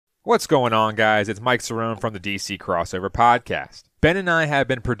What's going on, guys? It's Mike Cerrone from the DC Crossover Podcast. Ben and I have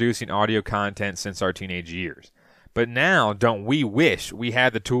been producing audio content since our teenage years. But now, don't we wish we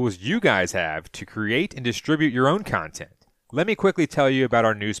had the tools you guys have to create and distribute your own content? Let me quickly tell you about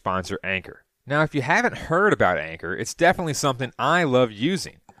our new sponsor, Anchor. Now, if you haven't heard about Anchor, it's definitely something I love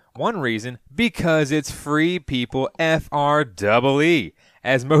using. One reason, because it's free, people, F-R-E-E.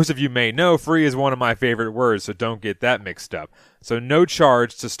 As most of you may know, free is one of my favorite words, so don't get that mixed up. So no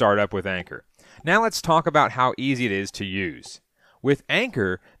charge to start up with Anchor. Now let's talk about how easy it is to use. With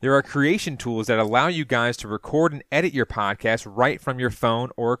Anchor, there are creation tools that allow you guys to record and edit your podcast right from your phone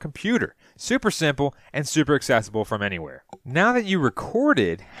or computer. Super simple and super accessible from anywhere. Now that you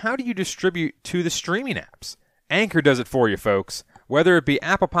recorded, how do you distribute to the streaming apps? Anchor does it for you, folks. Whether it be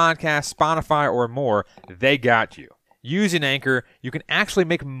Apple Podcasts, Spotify, or more, they got you. Using Anchor, you can actually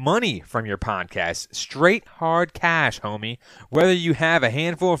make money from your podcast. Straight hard cash, homie. Whether you have a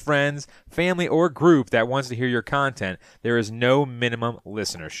handful of friends, family, or group that wants to hear your content, there is no minimum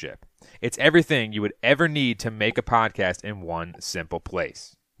listenership. It's everything you would ever need to make a podcast in one simple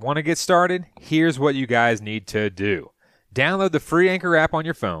place. Want to get started? Here's what you guys need to do. Download the free Anchor app on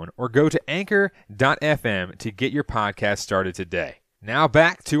your phone or go to anchor.fm to get your podcast started today. Now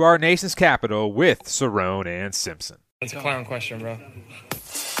back to our nation's capital with Cerrone and Simpson. That's a clown question, bro. And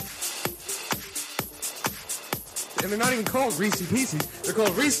they're not even called Reese's Pieces. They're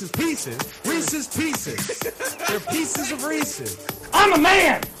called Reese's Pieces. Reese's Pieces. They're pieces of Reese's. I'm a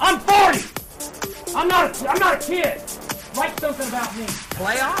man. I'm 40. I'm not a kid. Write something about me.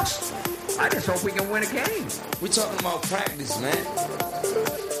 Playoffs? I just hope we can win a game. We talking about practice, man.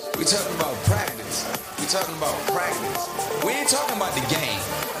 We talking about practice. We talking about practice. We ain't talking about the game.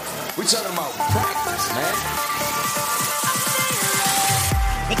 We talking about practice, man.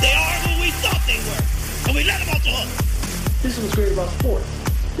 But they aren't what we thought they were. And we let them off the hook. This is what's great about sports.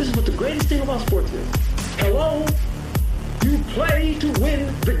 This is what the greatest thing about sports is. Hello? You play to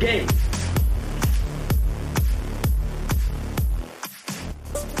win the game.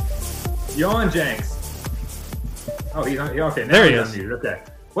 You on, Jenkins? Oh, he's on. Okay, now There he he's is. unmuted. Okay.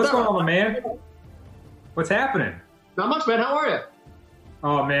 What's going on, my man? What's happening? Not much, man. How are you?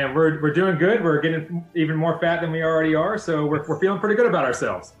 Oh, man, we're doing good. We're getting even more fat than we already are, so we're feeling pretty good about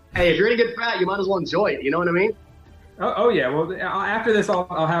ourselves. Hey, if you're gonna get fat, you might as well enjoy it. You know what I mean? Oh yeah. Well, after this,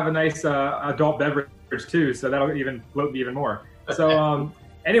 I'll have a nice adult beverage too, so that'll even float me even more. So,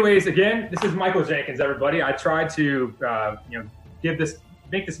 anyways, again, this is Michael Jenkins, everybody. I tried to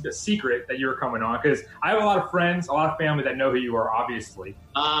make this a secret that you were coming on because I have a lot of friends, a lot of family that know who you are, obviously.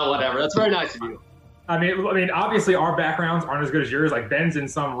 Whatever. That's very nice of you. I mean, obviously our backgrounds aren't as good as yours. Like Ben's in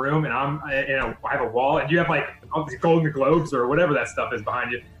some room, and I have a wall, and you have like all these Golden Globes or whatever that stuff is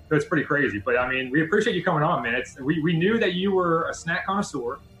behind you. So it's pretty crazy. But I mean, we appreciate you coming on, man. We knew that you were a snack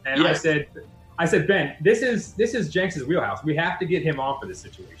connoisseur, and yes. I said, Ben, this is Jenks' wheelhouse. We have to get him on for this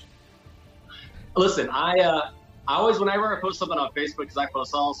situation. Listen, I always, whenever I post something on Facebook, because I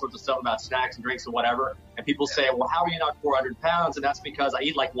post all sorts of stuff about snacks and drinks and whatever, and people say, well, how are you not 400 pounds? And that's because I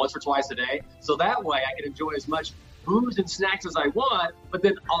eat like once or twice a day. So that way I can enjoy as much booze and snacks as I want, but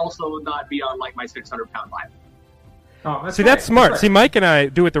then also not be on like my 600-pound life. Oh, That's smart. See, Mike and I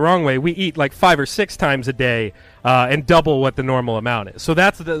do it the wrong way. We eat like 5 or 6 times a day and double what the normal amount is. So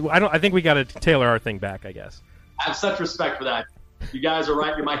that's I think we got to tailor our thing back, I guess. I have such respect for that. You guys are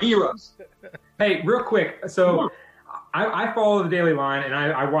right. You're my heroes. Hey, real quick. So I follow the Daily Line, and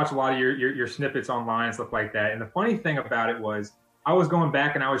I watch a lot of your snippets online and stuff like that. And the funny thing about it was I was going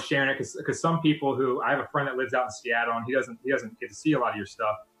back and I was sharing it because some people who I have a friend that lives out in Seattle, and he doesn't get to see a lot of your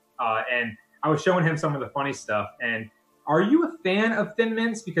stuff. And I was showing him some of the funny stuff. And are you a fan of Thin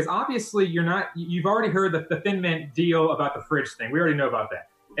Mints? Because obviously you're not. You've already heard the Thin Mint deal about the fridge thing. We already know about that.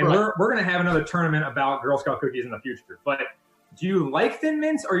 And right. we're going to have another tournament about Girl Scout cookies in the future. But do you like Thin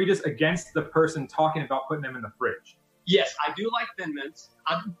Mints, or are you just against the person talking about putting them in the fridge? Yes, I do like Thin Mints.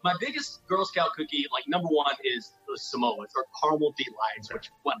 My biggest Girl Scout cookie, like number one, is the Samoas or caramel delights, which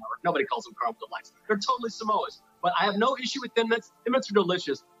whatever. Nobody calls them caramel delights. They're totally Samoas. But I have no issue with Thin Mints. Thin Mints are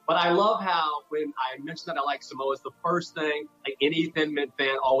delicious. But I love how when I mention that I like Samoas, the first thing like any Thin Mint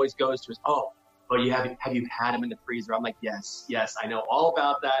fan always goes to is, but have you had them in the freezer? I'm like, yes, I know all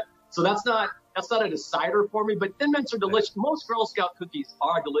about that. So that's not a decider for me. But Thin Mints are delicious. Most Girl Scout cookies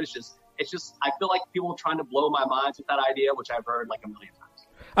are delicious. It's just I feel like people are trying to blow my mind with that idea, which I've heard like a million times.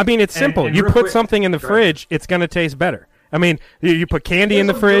 I mean, it's simple. And you put something in the fridge, it's going to taste better. I mean, you put candy in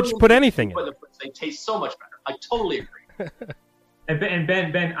the fridge, put anything in. They taste so much better. I totally agree. And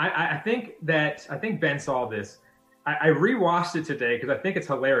Ben, I think Ben saw this. I rewatched it today because I think it's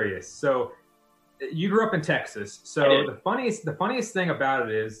hilarious. So you grew up in Texas, so the funniest thing about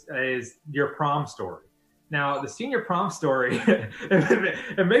it is your prom story. Now, the senior prom story,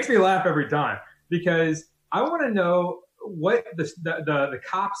 it makes me laugh every time because I want to know what the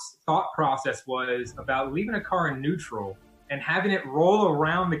cops' thought process was about leaving a car in neutral and having it roll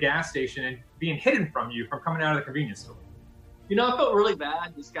around the gas station and being hidden from you from coming out of the convenience store. You know, I felt really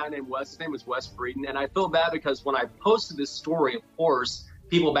bad. This guy named Wes, his name was Wes Frieden, and I felt bad because when I posted this story, of course,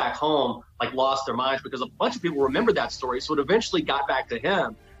 people back home like lost their minds because a bunch of people remembered that story, so it eventually got back to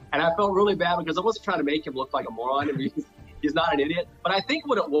him. And I felt really bad because I wasn't trying to make him look like a moron. I mean, he's not an idiot. But I think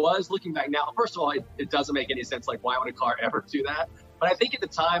what it was, looking back now, first of all, it doesn't make any sense. Like, why would a car ever do that? But I think at the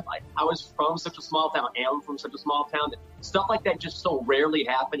time, like, I was from such a small town, am from such a small town, that stuff like that just so rarely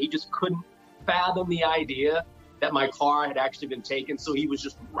happened. He just couldn't fathom the idea that my car had actually been taken. So he was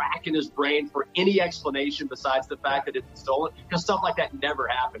just racking his brain for any explanation besides the fact that it's stolen, because stuff like that never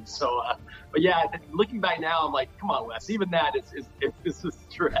happened. So, but yeah, looking back now, I'm like, come on, Wes, even that is a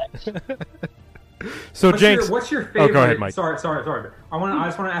stretch. So Jenks, what's your favorite? Oh, go ahead, Mike. Sorry. I just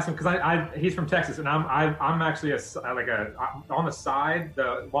want to ask him because he's from Texas and I'm actually on the side.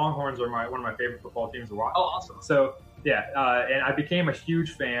 The Longhorns are one of my favorite football teams to watch. Oh, awesome. So yeah, and I became a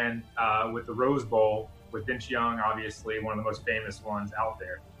huge fan with the Rose Bowl with Vince Young, obviously one of the most famous ones out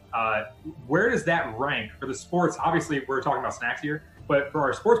there. Where does that rank for the sports? Obviously, we're talking about snacks here, but for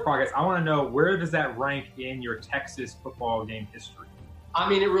our sports podcast, I want to know, where does that rank in your Texas football game history? I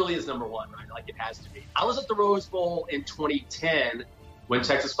mean, it really is number one, right? Like, it has to be. I was at the Rose Bowl in 2010 when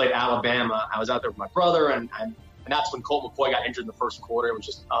Texas played Alabama. I was out there with my brother, and that's when Colt McCoy got injured in the first quarter. It was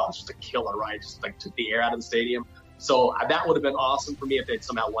just a killer, right? Just like took the air out of the stadium. So that would have been awesome for me if they'd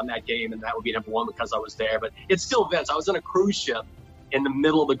somehow won that game, and that would be number one because I was there. But it's still Vince. I was on a cruise ship in the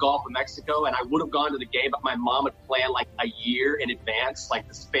middle of the Gulf of Mexico, and I would have gone to the game, but my mom had planned like a year in advance, like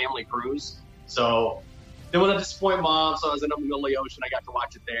this family cruise. So didn't want to disappoint Mom, so I was in the middle of the ocean. I got to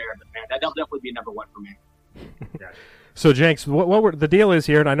watch it there. But man, that'll definitely be number one for me. Yeah. So Jenks, what the deal is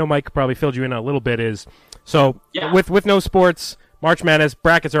here, and I know Mike probably filled you in a little bit, is so with no sports, March Madness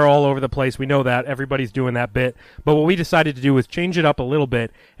brackets are all over the place. We know that. Everybody's doing that bit. But what we decided to do was change it up a little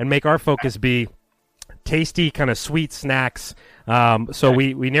bit and make our focus be tasty, kind of sweet snacks. So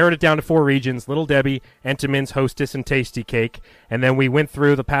we narrowed it down to 4 regions: Little Debbie, Entenmann's, Hostess, and Tasty Cake. And then we went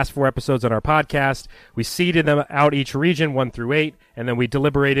through the past 4 episodes on our podcast. We seeded them out each region, 1 through 8, and then we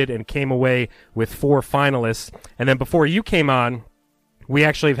deliberated and came away with 4 finalists. And then before you came on, we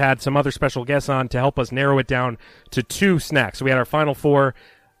actually have had some other special guests on to help us narrow it down to 2 snacks. So we had our final 4.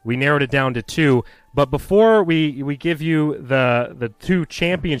 We narrowed it down to 2. But before we give you the 2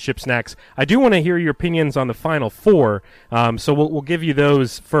 championship snacks, I do want to hear your opinions on the final 4. So we'll give you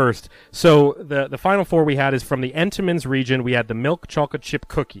those first. So the final 4 we had is from the Entenmann's region. We had the milk chocolate chip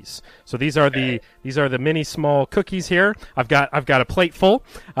cookies. So these are the mini small cookies here. I've got a plate full.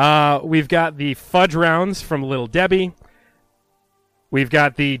 We've got the fudge rounds from Little Debbie. We've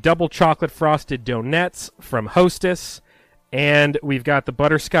got the double chocolate frosted donuts from Hostess. And we've got the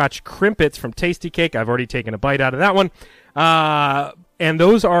butterscotch crimpets from Tasty Cake. I've already taken a bite out of that one. And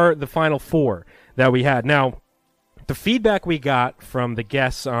those are the final 4 that we had. Now, the feedback we got from the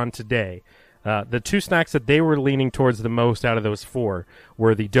guests on today, the 2 snacks that they were leaning towards the most out of those 4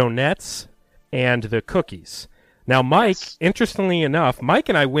 were the donuts and the cookies. Now, Mike, interestingly enough, Mike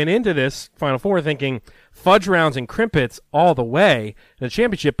and I went into this Final 4 thinking fudge rounds and crimpets all the way in the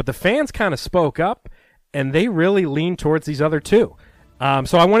championship, but the fans kind of spoke up, and they really leaned towards these other 2.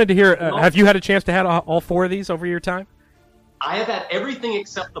 So I wanted to hear, have you had a chance to have all 4 of these over your time? I have had everything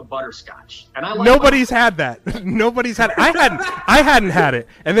except the butterscotch, and I like nobody's had that. Nobody's had. I hadn't had it,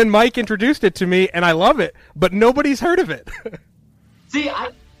 and then Mike introduced it to me, and I love it, but nobody's heard of it. See,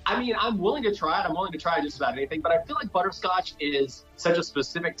 I mean, I'm willing to try it. I'm willing to try just about anything, but I feel like butterscotch is such a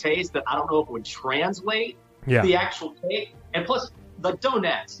specific taste that I don't know if it would translate to the actual cake. And plus, the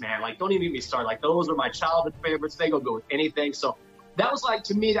donuts, man, like, don't even get me started. Like, those are my childhood favorites. They go with anything. So that was like,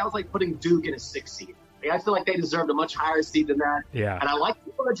 to me, that was like putting Duke in a 6 seed. Like, I feel like they deserved a much higher seed than that. Yeah. And I like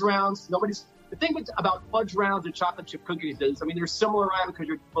the fudge rounds. The thing about fudge rounds and chocolate chip cookies is, I mean, they're similar, right, because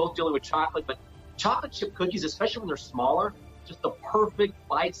you're both dealing with chocolate, but chocolate chip cookies, especially when they're smaller, just the perfect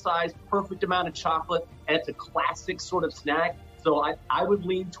bite-sized, perfect amount of chocolate, and it's a classic sort of snack. So I would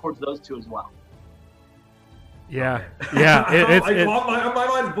lean towards those 2 as well. Yeah. My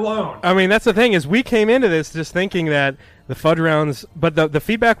mind's blown. I mean, that's the thing, is we came into this just thinking that the fudge rounds, but the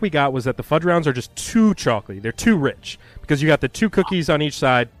feedback we got was that the fudge rounds are just too chocolatey. They're too rich because you got the 2 cookies on each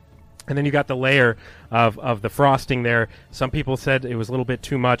side, And then you got the layer of the frosting there. Some people said it was a little bit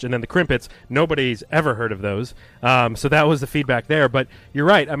too much. And then the crimpets, nobody's ever heard of those. So that was the feedback there. But you're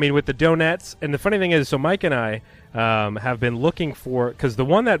right. I mean, with the donuts, and the funny thing is, so Mike and I have been looking for, because the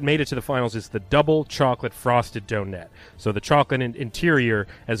one that made it to the finals is the double chocolate frosted donut. So the chocolate interior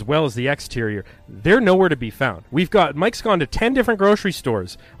as well as the exterior, they're nowhere to be found. Mike's gone to 10 different grocery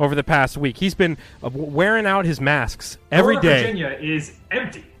stores over the past week. He's been wearing out his masks every day. Virginia is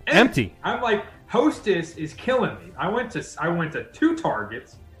empty. I'm like, Hostess is killing me. I went to 2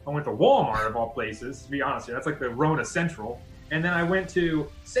 Targets. I went to Walmart of all places, to be honest with you. That's like the Rona Central. And then I went to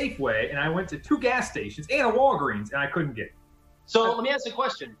Safeway, and I went to 2 gas stations and a Walgreens, and I couldn't get it. So let me ask you a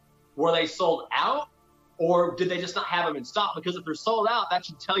question. Were they sold out, or did they just not have them in stock? Because if they're sold out, that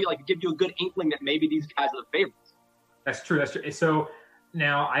should tell you, like, give you a good inkling that maybe these guys are the favorites. That's true. So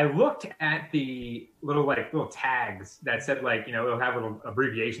now I looked at the little tags that said, like, you know, it'll have little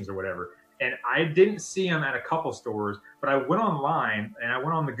abbreviations or whatever. And I didn't see them at a couple stores, but I went online and I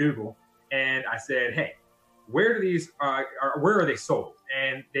went on the Google and I said, hey, where are they sold?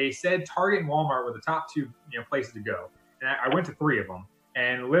 And they said Target and Walmart were the top 2, places to go. And I went to 3 of them,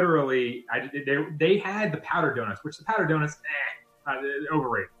 and literally, they had the powdered donuts, which the powdered donuts,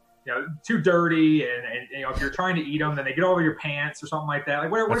 overrated. Too dirty, and if you're trying to eat them, then they get all over your pants or something like that.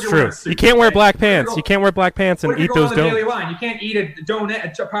 Like, that's true. You can't wear black pants. You can't wear black pants and eat those donuts. Daily line? You can't eat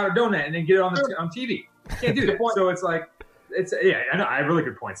a powdered donut and then get it on TV. You can't do that. So it's like, I know I have really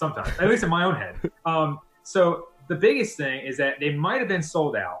good points sometimes, at least in my own head. So the biggest thing is that they might have been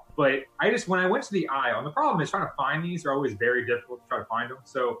sold out, but when I went to the aisle, and the problem is trying to find these are always very difficult to try to find them.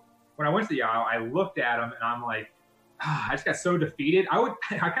 So when I went to the aisle, I looked at them and I'm like, I just got so defeated. I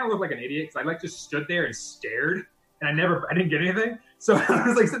kind of looked like an idiot because I just stood there and stared, and I didn't get anything. So I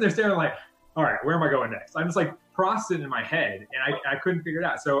was like sitting there staring, like, all right, where am I going next? I'm just like processing in my head, and I couldn't figure it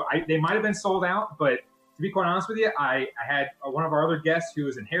out. So they might have been sold out, but to be quite honest with you, I had one of our other guests who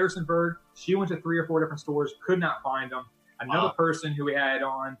was in Harrisonburg. She went to 3 or 4 different stores, could not find them. Another person who we had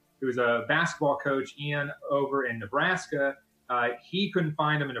on, who was a basketball coach, Ian, over in Nebraska, he couldn't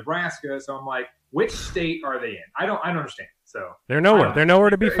find them in Nebraska. So I'm like, which state are they in? I don't understand. So they're nowhere. They're nowhere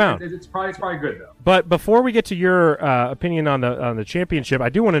to be found. It's probably good though. But before we get to your opinion on the championship, I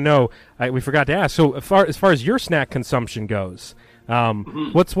do want to know. We forgot to ask. So as far as your snack consumption goes,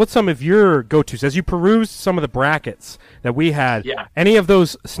 what's some of your go-tos as you perused some of the brackets that we had? Yeah. Any of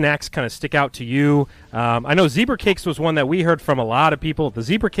those snacks kind of stick out to you? I know zebra cakes was one that we heard from a lot of people. The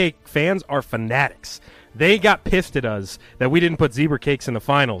zebra cake fans are fanatics. They got pissed at us that we didn't put zebra cakes in the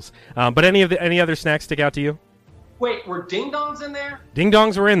finals. But any other snacks stick out to you? Wait, were ding dongs in there? Ding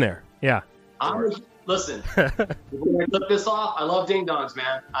dongs were in there. Yeah. Listen, we're gonna flip this off. I love ding dongs,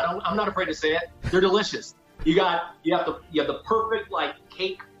 man. I'm not afraid to say it. They're delicious. You have the perfect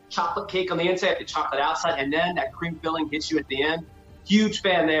chocolate cake on the inside, the chocolate outside, and then that cream filling hits you at the end. Huge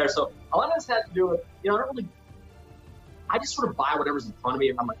fan there. So a lot of this has to do with I just sort of buy whatever's in front of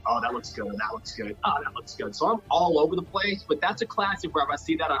me, and I'm like, oh, that looks good, that looks good, oh, that looks good. So I'm all over the place, but that's a classic where if I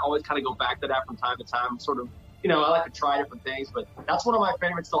see that, I always kind of go back to that from time to time. Sort of, I like to try different things, but that's one of my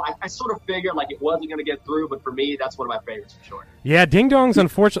favorites. So I sort of figured like it wasn't going to get through, but for me, that's one of my favorites for sure. Yeah, Ding Dongs,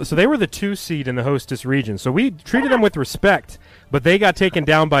 unfortunately, so they were the 2 seed in the hostess region. So we treated them with respect, but they got taken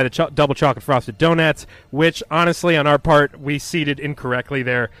down by the double chocolate frosted donuts, which honestly, on our part, we seeded incorrectly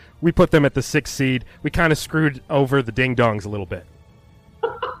there. We put them at the 6th seed. We kind of screwed over the Ding Dongs a little bit.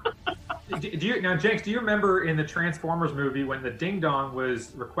 Now, Jenks, do you remember in the Transformers movie when the Ding Dong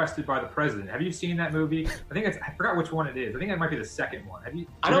was requested by the president? Have you seen that movie? I forgot which one it is. I think that might be the second one. Have you?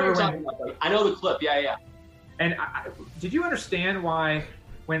 I know what you're talking about. I know the clip. Yeah. And did you understand why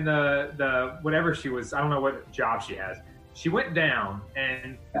when the whatever she was, I don't know what job she has, she went down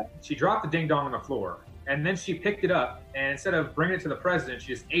and she dropped the Ding Dong on the floor, and then she picked it up, and instead of bringing it to the president, she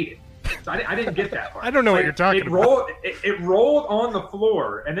just ate it. So I didn't get that part. I don't know what you're talking about. It rolled on the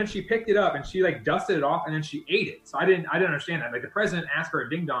floor, and then she picked it up and she dusted it off, and then she ate it. So I didn't understand that. Like the president asked for a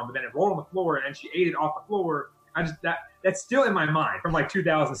ding dong, but then it rolled on the floor, and then she ate it off the floor. That's still in my mind from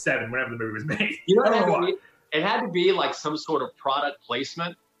 2007, whenever the movie was made. It had to be like some sort of product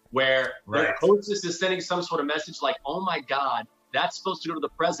placement where the hostess is sending some sort of message like, "Oh my God, that's supposed to go to the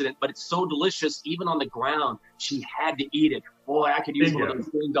president, but it's so delicious, even on the ground. She had to eat it. Boy, I could use one of those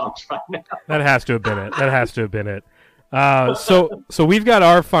ding dongs right now." That has to have been it. So we've got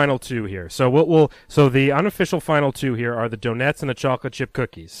our final 2 here. So so the unofficial final 2 here are the donuts and the chocolate chip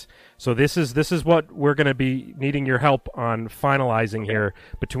cookies. So this is what we're going to be needing your help on finalizing here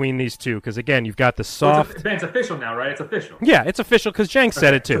between these 2. Because again, you've got the soft. It's official now, right? It's official. Yeah, it's official because Jenks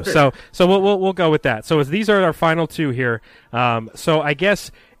said it too. So we'll go with that. So these are our final 2 here. So I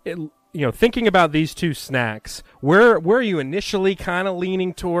guess thinking about these two snacks, where are you initially kind of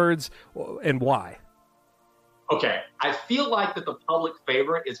leaning towards, and why? Okay, I feel like that the public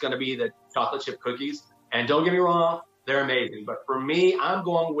favorite is going to be the chocolate chip cookies. And don't get me wrong, they're amazing. But for me, I'm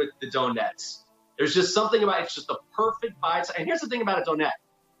going with the donuts. There's just something about it's just the perfect bite. And here's the thing about a donut.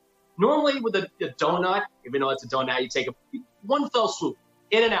 Normally with a donut, even though it's a donut, you take one fell swoop,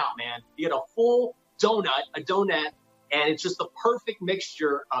 in and out, man. You get a full donut, and it's just the perfect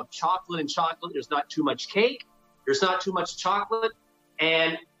mixture of chocolate and chocolate. There's not too much cake. There's not too much chocolate.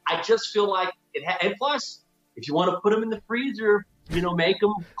 And I just feel like and plus, if you want to put them in the freezer, make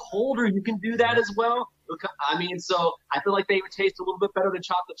them colder, you can do that as well. I mean, so I feel like they would taste a little bit better than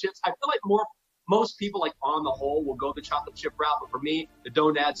chocolate chips. I feel like most people, like on the whole, will go the chocolate chip route. But for me, the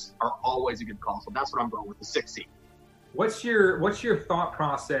donuts are always a good call. So that's what I'm going with, the 6 seed. What's your thought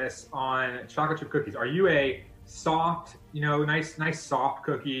process on chocolate chip cookies? Are you a soft, nice soft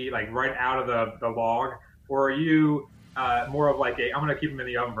cookie, like right out of the log? Or are you more of like I'm going to keep them in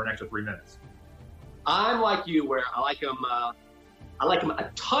the oven for an extra 3 minutes? I'm like you, where I like them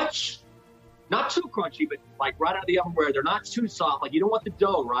a touch, not too crunchy, but like right out of the oven where they're not too soft. Like you don't want the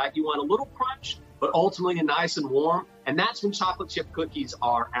dough, right? You want a little crunch, but ultimately nice and warm. And that's when chocolate chip cookies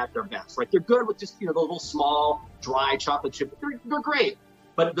are at their best, right? They're good with just, those little small, dry chocolate chip. They're great.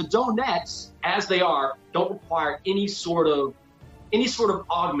 But the donuts, as they are, don't require any sort of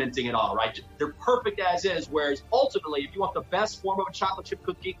augmenting at all, right? They're perfect as is, whereas ultimately, if you want the best form of a chocolate chip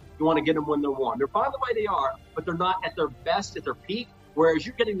cookie, you want to get them when they're warm. They're fine the way they are, but they're not at their best, at their peak, whereas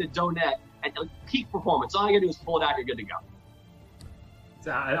you're getting the donut at peak performance. All you gotta do is pull it out, you're good to go. It's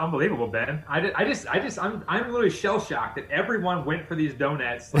unbelievable, Ben. I'm literally shell shocked that everyone went for these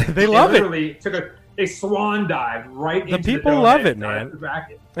donuts. Like, they love literally it. Took a swan dive right into the people love it, man.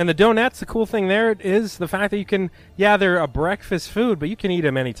 And the donuts, the cool thing there is the fact that you can, they're a breakfast food, but you can eat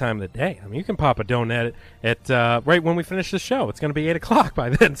them any time of the day. I mean, you can pop a donut at right when we finish the show. It's going to be 8:00 by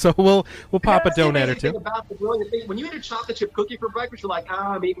then, so we'll pop a donut or two. About the brilliant thing, when you eat a chocolate chip cookie for breakfast, you're like,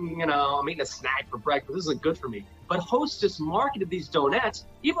 I'm eating a snack for breakfast. This isn't good for me. But Hostess marketed these donuts,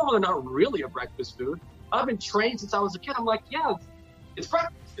 even though they're not really a breakfast food. I've been trained since I was a kid. I'm like, it's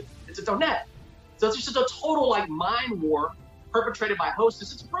breakfast. It's a donut. So it's just a total mind war perpetrated by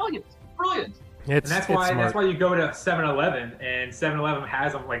Hostess. It's brilliant. And that's why you go to 7-Eleven, and 7-Eleven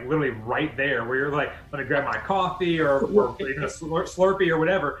has them like literally right there, where you're like, I'm gonna grab my coffee or even a Slurpee or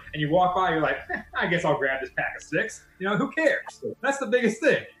whatever, and you walk by, you're like, I guess I'll grab this pack of 6. Who cares? That's the biggest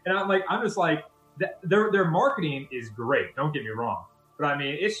thing. And I'm just like, their marketing is great. Don't get me wrong, but I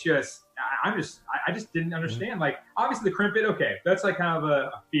mean, it's just. I just didn't understand. Like, obviously the crimpet, okay, that's like kind of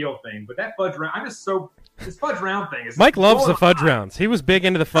a feel thing. But that fudge round, this fudge round thing is. Mike loves the fudge rounds. He was big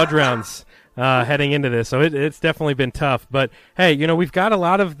into the fudge rounds heading into this, so it's definitely been tough. But hey, we've got a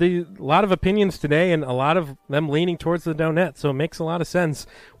lot of opinions today, and a lot of them leaning towards the donut, so it makes a lot of sense.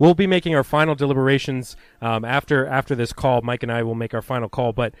 We'll be making our final deliberations after this call. Mike and I will make our final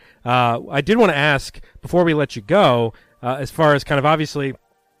call. But I did want to ask before we let you go, as far as kind of obviously.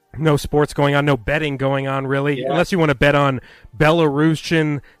 No sports going on, no betting going on, really, unless you want to bet on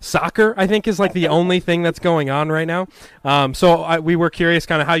Belarusian soccer, I think is like the only thing that's going on right now. So we were curious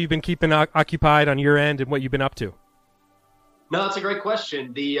kind of how you've been keeping occupied on your end and what you've been up to. No, that's a great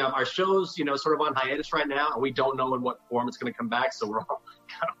question. Our show's, sort of on hiatus right now, and we don't know in what form it's going to come back, so we're all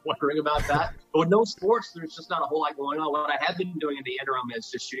kind of wondering about that. But with no sports, there's just not a whole lot going on. What I have been doing in the interim is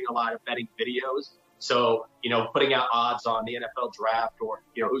just shooting a lot of betting videos. So, putting out odds on the NFL draft or,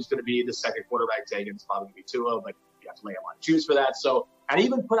 who's going to be the second quarterback taken. It's probably going to be Tua, but you have to lay a lot of juice for that. So I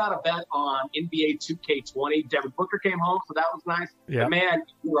even put out a bet on NBA 2K20. Devin Booker came home, so that was nice. Yeah. But man,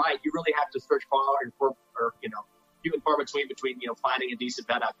 you're right. You really have to search far few and far between finding a decent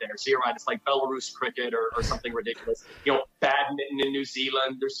bet out there. So you're right. It's like Belarus cricket or something ridiculous. Badminton in New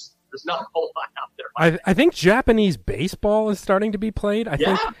Zealand. There's not a whole lot out there. I think Japanese baseball is starting to be played.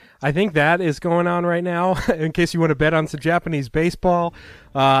 I think that is going on right now, in case you want to bet on some Japanese baseball.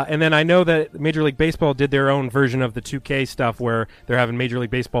 And then I know that Major League Baseball did their own version of the 2K stuff where they're having Major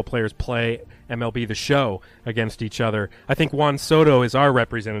League Baseball players play MLB The Show against each other. I think Juan Soto is our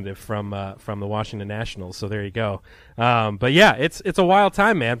representative from the Washington Nationals, so there you go. But yeah, it's a wild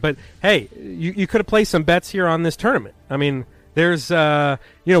time, man. But hey, you could have placed some bets here on this tournament. I mean, there's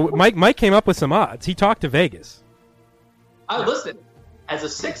Mike came up with some odds. He talked to Vegas. Listen, as a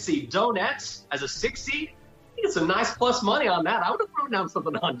 6 seed, donuts as a 6 seed, I think it's a nice plus money on that. I would have thrown down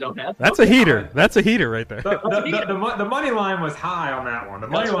something on donuts. That's a heater. That's a heater right there. The money line was high on that one. The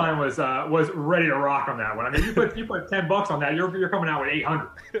money line was ready to rock on that one. I mean, you put $10 on that, you're coming out with 800.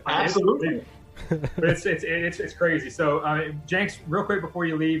 Absolutely. But it's crazy. So, Jenks, real quick before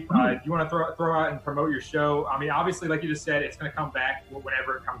you leave, do you want to throw out and promote your show? I mean, obviously, like you just said, it's going to come back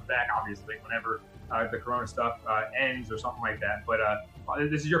whenever it comes back. Obviously, whenever the Corona stuff ends or something like that. But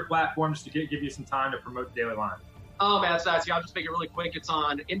this is your platform just to give you some time to promote the Daily Line. Oh, man, that's nice. I'll just make it really quick. It's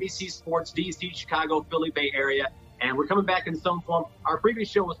on NBC Sports, DC, Chicago, Philly, Bay Area. And we're coming back in some form. Our previous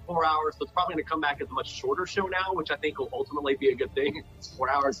show was 4 hours, so it's probably going to come back as a much shorter show now, which I think will ultimately be a good thing. It's 4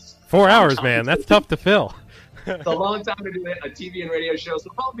 hours. 4 hours, man. That's tough to fill. It's a long time to do a TV and radio show, so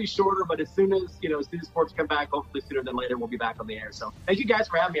it'll probably be shorter. But as soon as sports come back, hopefully sooner than later, we'll be back on the air. So thank you guys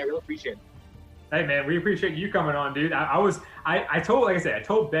for having me. I really appreciate it. Hey, man, we appreciate you coming on, dude. I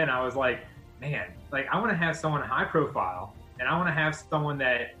told Ben, I was like, man, like I want to have someone high profile, and I want to have someone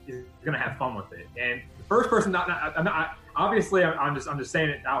that is going to have fun with it. And the first person, obviously, I'm just saying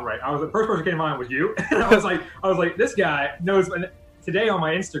it outright. The first person who came to mind was you. And I was like, this guy knows. And today on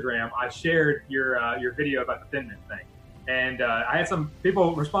my Instagram, I shared your video about the Thin Mint thing, and I had some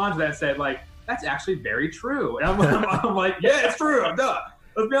people respond to that and said like, that's actually very true. And I'm like, yeah, it's true. Duh.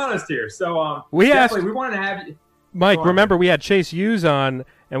 Let's be honest here. So we wanted to have you. Mike, remember we had Chase Hughes on,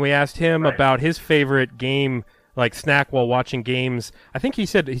 and we asked him about his favorite game, like snack while watching games. I think he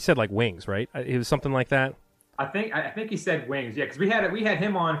said like wings, right? It was something like that. I think he said wings, yeah, because we had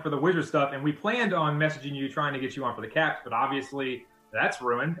him on for the Wizard stuff, and we planned on messaging you, trying to get you on for the Caps, but obviously that's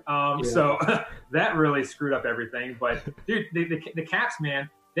ruined. So that really screwed up everything. But dude, the Caps, man,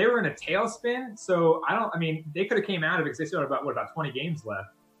 they were in a tailspin. So they could have came out of it because they still had about 20 games left.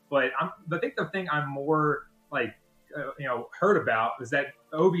 But I think the thing I'm more like heard about is that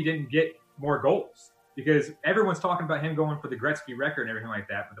Ovi didn't get more goals, because everyone's talking about him going for the Gretzky record and everything like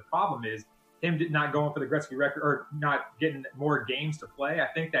that. But the problem is him not going for the Gretzky record or not getting more games to play. I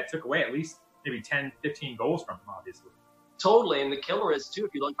think that took away at least maybe 10, 15 goals from him, obviously. Totally. And the killer is, too,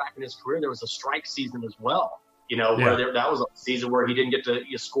 if you look back in his career, there was a strike season as well, where that was a season where he didn't get to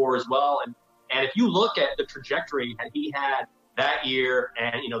score as well. And if you look at the trajectory that he had that year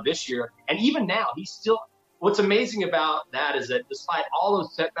and, this year, and even now, he's still – what's amazing about that is that despite all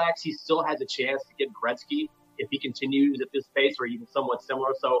those setbacks, he still has a chance to get Gretzky if he continues at this pace or even somewhat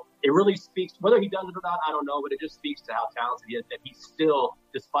similar. So it really speaks, whether he does it or not, I don't know, but it just speaks to how talented he is, that he's still,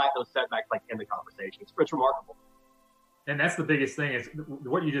 despite those setbacks, like in the conversation. It's remarkable. And that's the biggest thing is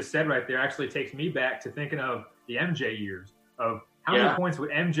what you just said right there actually takes me back to thinking of the MJ years of how many points would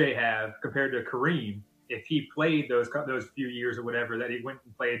MJ have compared to Kareem if he played those few years or whatever that he went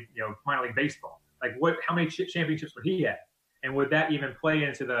and played, minor league baseball. Like how many championships would he have? And would that even play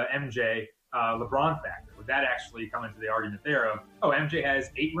into the MJ LeBron factor? Would that actually come into the argument there of, MJ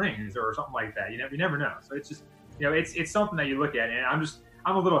has 8 rings or something like that? You never know. So it's just, it's something that you look at. And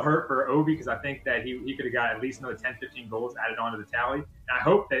I'm a little hurt for Ovi because I think that he could have got at least another 10, 15 goals added onto the tally. And I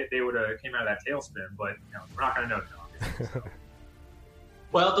hope that they would have came out of that tailspin, but we're not going to know that, obviously. So.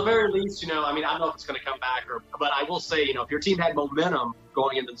 Well, at the very least, I don't know if it's going to come back, but I will say, if your team had momentum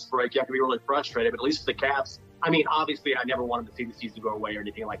going into this break, you have to be really frustrated. But at least for the Caps, obviously, I never wanted to see the season go away or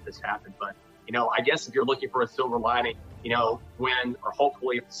anything like this happen. But, I guess if you're looking for a silver lining, when or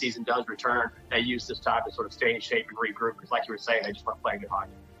hopefully if the season does return, they use this time to sort of stay in shape and regroup. Because like you were saying, they just want to play good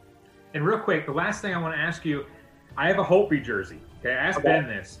hockey. And real quick, the last thing I want to ask you, I have a Holtby jersey. Okay, I asked Ben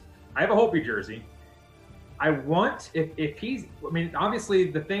this. I have a Holtby jersey. I want, if he's, obviously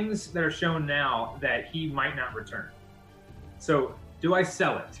the things that are shown now that he might not return. So do I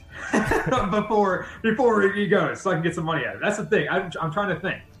sell it before he goes so I can get some money out of it? That's the thing. I'm trying to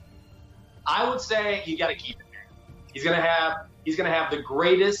think. I would say you got to keep it there. He's going to have the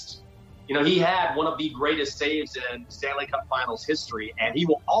greatest, he had one of the greatest saves in Stanley Cup Finals history, and he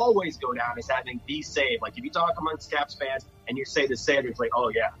will always go down as having the save. Like if you talk amongst Caps fans and you say the save, it's like, oh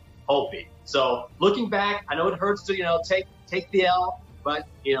yeah, Holtby. So looking back, I know it hurts to, take the L, but,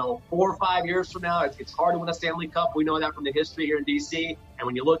 4 or 5 years from now, it's hard to win a Stanley Cup. We know that from the history here in D.C. And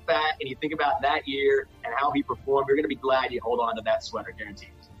when you look back and you think about that year and how he performed, you're going to be glad you hold on to that sweater, guaranteed.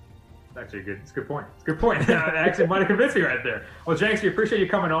 Actually, it's a good point. It's a good point. Actually, might have convinced me right there. Well, Jenks, we appreciate you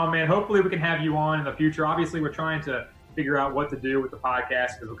coming on, man. Hopefully we can have you on in the future. Obviously, we're trying to figure out what to do with the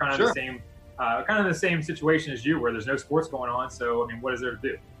podcast because we're kind of the same situation as you where there's no sports going on. So, what is there to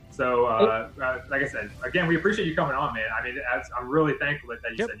do? So, like I said, again, we appreciate you coming on, man. I'm really thankful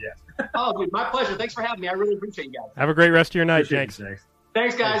that you said yes. Oh, dude, my pleasure. Thanks for having me. I really appreciate you guys. Have a great rest of your night, Jenks.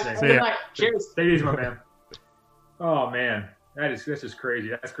 Thanks, guys. Thanks, Good night. Cheers. Take it easy, my man. Oh, man. That's just crazy.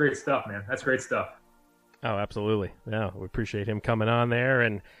 That's great stuff, man. That's great stuff. Oh, absolutely. Yeah, we appreciate him coming on there.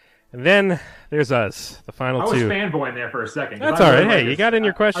 And then there's us, the final two. I was fanboying there for a second. That's all right. Hey, you got in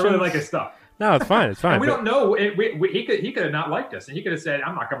your questions. I really like his stuff. No, it's fine. It's fine. And we don't know. He could have not liked us, and he could have said,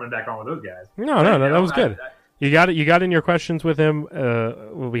 "I'm not coming back on with those guys." No, that was good. You got it. You got in your questions with him.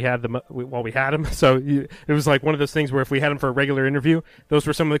 We had them while we had him. So it was like one of those things where if we had him for a regular interview, those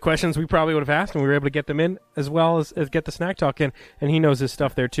were some of the questions we probably would have asked, and we were able to get them in as well as get the snack talk in. And he knows his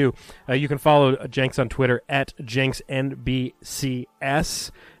stuff there too. You can follow Jenks on Twitter at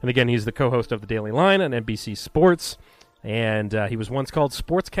JenksNBCS, and again, he's the co-host of the Daily Line on NBC Sports. And he was once called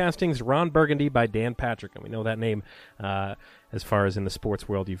Sportscasting's Ron Burgundy by Dan Patrick, and we know that name as far as in the sports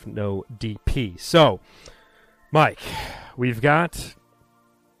world. You know DP. So, Mike, we've got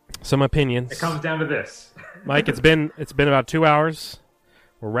some opinions. It comes down to this, Mike. It's been about 2 hours.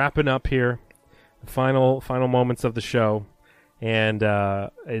 We're wrapping up here, the final moments of the show, and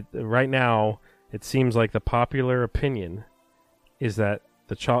right now it seems like the popular opinion is that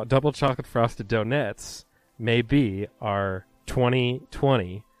the double chocolate frosted donuts may be our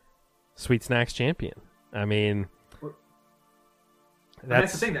 2020 Sweet Snacks champion. I mean,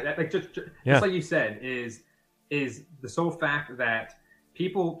 that's the thing. That just like you said, is the sole fact that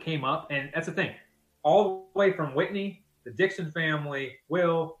people came up, and that's the thing, all the way from Whitney, the Dixon family,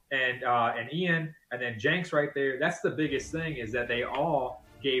 Will, and Ian, and then Jenks right there. That's the biggest thing, is that they all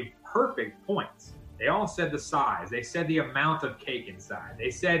gave perfect points. They all said the size. They said the amount of cake inside.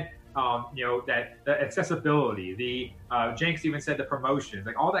 They said that the accessibility, the Jenks even said the promotions,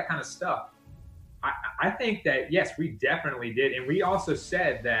 like all that kind of stuff. I think that, yes, we definitely did. And we also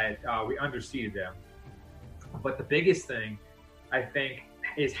said that we underseated them. But the biggest thing, I think,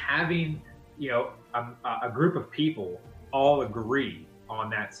 is having, a group of people all agree on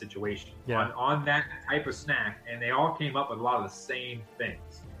that situation, on that type of snack. And they all came up with a lot of the same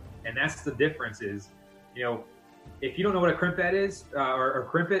things. And that's the difference is, if you don't know what a crimpet is, or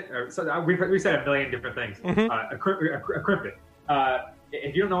crimpet, we said a million different things. A crimpet.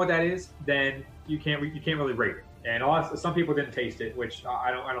 If you don't know what that is, then you can't really rate it. And some people didn't taste it, which I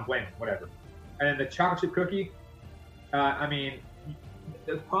don't blame them. Whatever. And then the chocolate chip cookie. The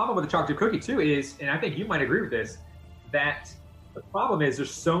problem with the chocolate chip cookie too is, and I think you might agree with this, that the problem is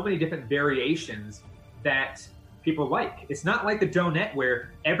there's so many different variations that people like. It's not like the donut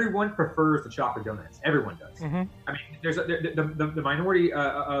where everyone prefers the chocolate donuts. Everyone does. Mm-hmm. I mean, there's the minority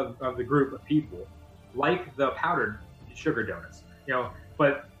of the group of people like the powdered sugar donuts,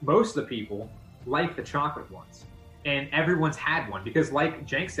 but most of the people like the chocolate ones, and everyone's had one because, like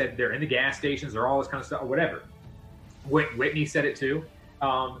Jenks said, they're in the gas stations or all this kind of stuff or whatever. Whitney said it too.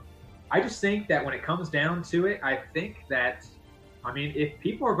 I just think that when it comes down to it, I think that, if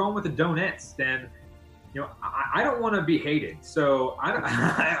people are going with the donuts, then I don't want to be hated. So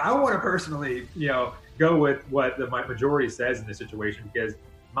I want to personally, go with what the majority says in this situation, because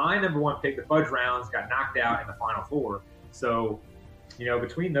my number one pick, the fudge rounds, got knocked out in the final four. So,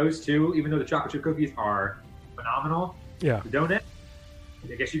 between those two, even though the chocolate chip cookies are phenomenal, the donut,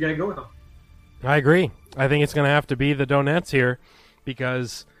 I guess you got to go with them. I agree. I think it's going to have to be the donuts here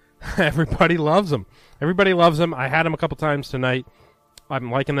because everybody loves them. Everybody loves them. I had them a couple times tonight. I'm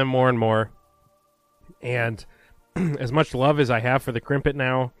liking them more and more. And as much love as I have for the crimpet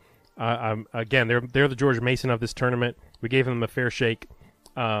now, again, they're the George Mason of this tournament. We gave them a fair shake.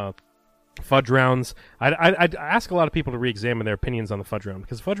 Fudge rounds. I'd ask a lot of people to re-examine their opinions on the fudge round,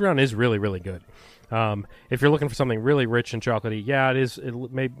 because fudge round is really, really good. If you're looking for something really rich and chocolatey, it is. It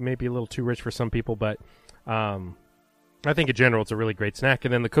may be a little too rich for some people, but I think in general it's a really great snack.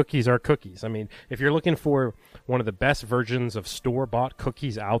 And then the cookies are cookies. If you're looking for one of the best versions of store-bought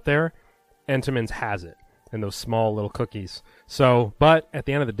cookies out there, Entenmann's has it, and those small little cookies. So, but at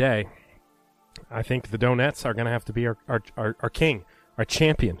the end of the day, I think the donuts are going to have to be our king, our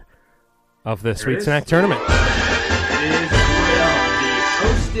champion of the Sweet Snack Tournament. It is the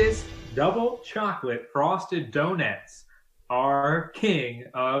Hostess Double Chocolate Frosted Donuts, our king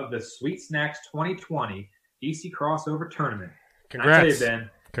of the Sweet Snacks 2020 DC Crossover Tournament. Congrats. I tell you, Ben.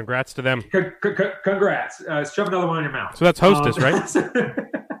 Congrats to them. Congrats. Shove another one in your mouth. So that's Hostess, right?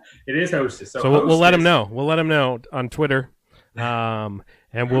 It is Hostess. So we'll let him know. We'll let him know on Twitter. And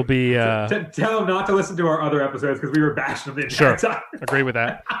we'll be... Tell him not to listen to our other episodes because we were bashing them the entire time. Agree with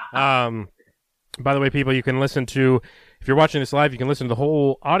that. By the way, people, you can listen to... If you're watching this live, you can listen to the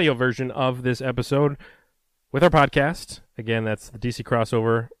whole audio version of this episode with our podcast. Again, that's the DC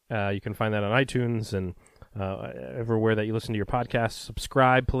Crossover. You can find that on iTunes and everywhere that you listen to your podcast.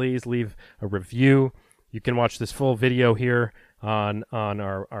 Subscribe, please. Leave a review. You can watch this full video here on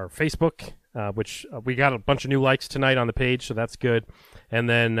our Facebook, which we got a bunch of new likes tonight on the page, so that's good. And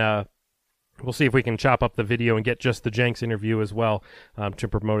then We'll see if we can chop up the video and get just the Jenks interview as well to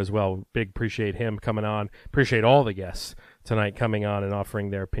promote as well. Big appreciate him coming on. Appreciate all the guests tonight coming on and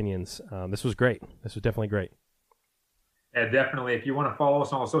offering their opinions. This was great. This was definitely great. Yeah, definitely. If you want to follow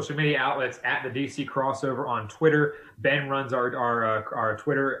us on all social media outlets, at the DC Crossover on Twitter. Ben runs our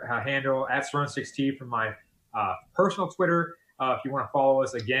Twitter handle at Surround6T from my personal Twitter. If you want to follow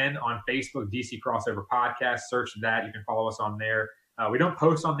us again on Facebook, DC Crossover Podcast, search that. You can follow us on there. We don't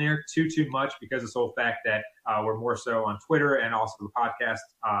post on there too much because of the sole fact that we're more so on Twitter and also the podcast.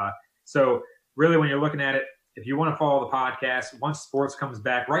 So really, when you're looking at it, if you want to follow the podcast, once sports comes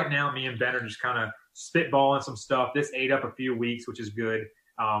back, right now, me and Ben are just kind of spitballing some stuff. This ate up a few weeks, which is good.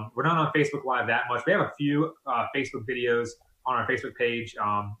 We're not on Facebook Live that much. We have a few Facebook videos on our Facebook page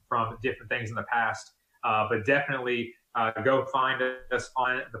from different things in the past. But definitely go find us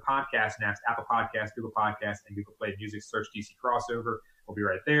on the podcast apps, Apple Podcasts, Google Podcasts, and Google Play Music. Search DC Crossover. We'll be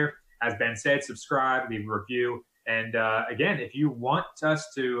right there. As Ben said, subscribe, leave a review. And again, if you want us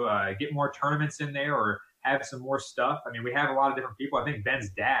to get more tournaments in there or have some more stuff, I mean, we have a lot of different people. I think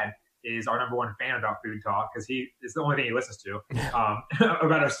Ben's dad is our number one fan about Food Talk because he is the only thing he listens to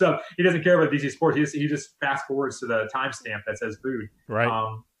about our stuff. He doesn't care about DC sports. He just fast forwards to the timestamp that says food. Right.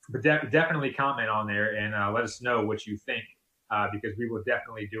 But definitely comment on there and let us know what you think because we will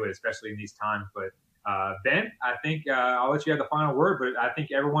definitely do it, especially in these times. But Ben, I think I'll let you have the final word. But I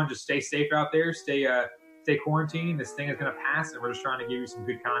think everyone just stay safe out there. Stay quarantined. This thing is going to pass, and we're just trying to give you some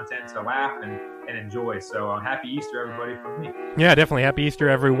good content to laugh and enjoy. So happy Easter, everybody, from me. Yeah, definitely. Happy Easter,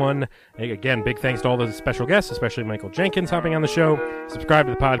 everyone. Again, big thanks to all the special guests, especially Michael Jenkins hopping on the show. Subscribe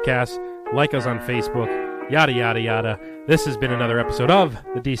to the podcast. Like us on Facebook. Yada, yada, yada. This has been another episode of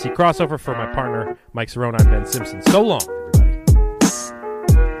the DC Crossover. For my partner, Mike Cerrone, I'm Ben Simpson. So long.